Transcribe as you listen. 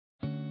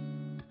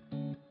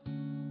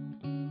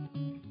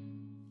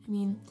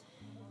mean,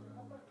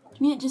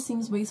 to me it just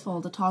seems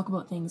wasteful to talk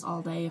about things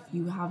all day if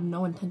you have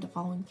no intent of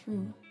following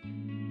through.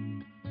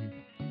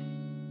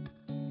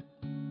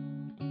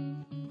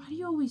 Why do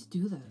you always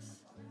do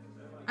this?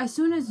 As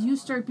soon as you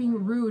start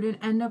being rude and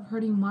end up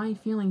hurting my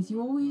feelings,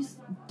 you always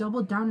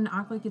double down and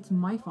act like it's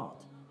my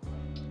fault.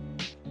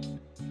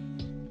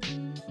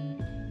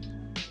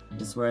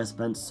 I swear I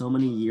spent so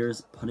many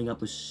years putting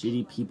up with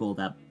shitty people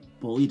that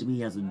bullied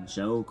me as a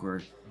joke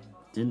or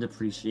didn't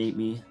appreciate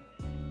me.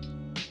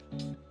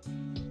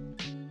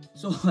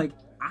 So, like,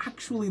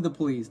 actually the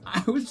police.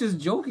 I was just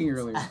joking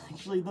earlier.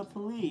 Actually, the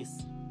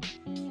police.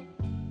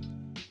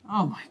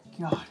 Oh my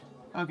god.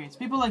 Okay, it's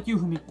people like you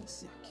who make me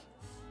sick.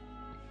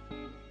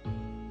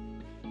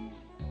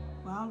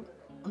 Well,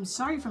 I'm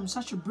sorry if I'm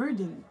such a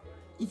burden.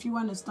 If you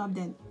want to stop,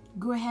 then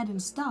go ahead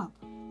and stop.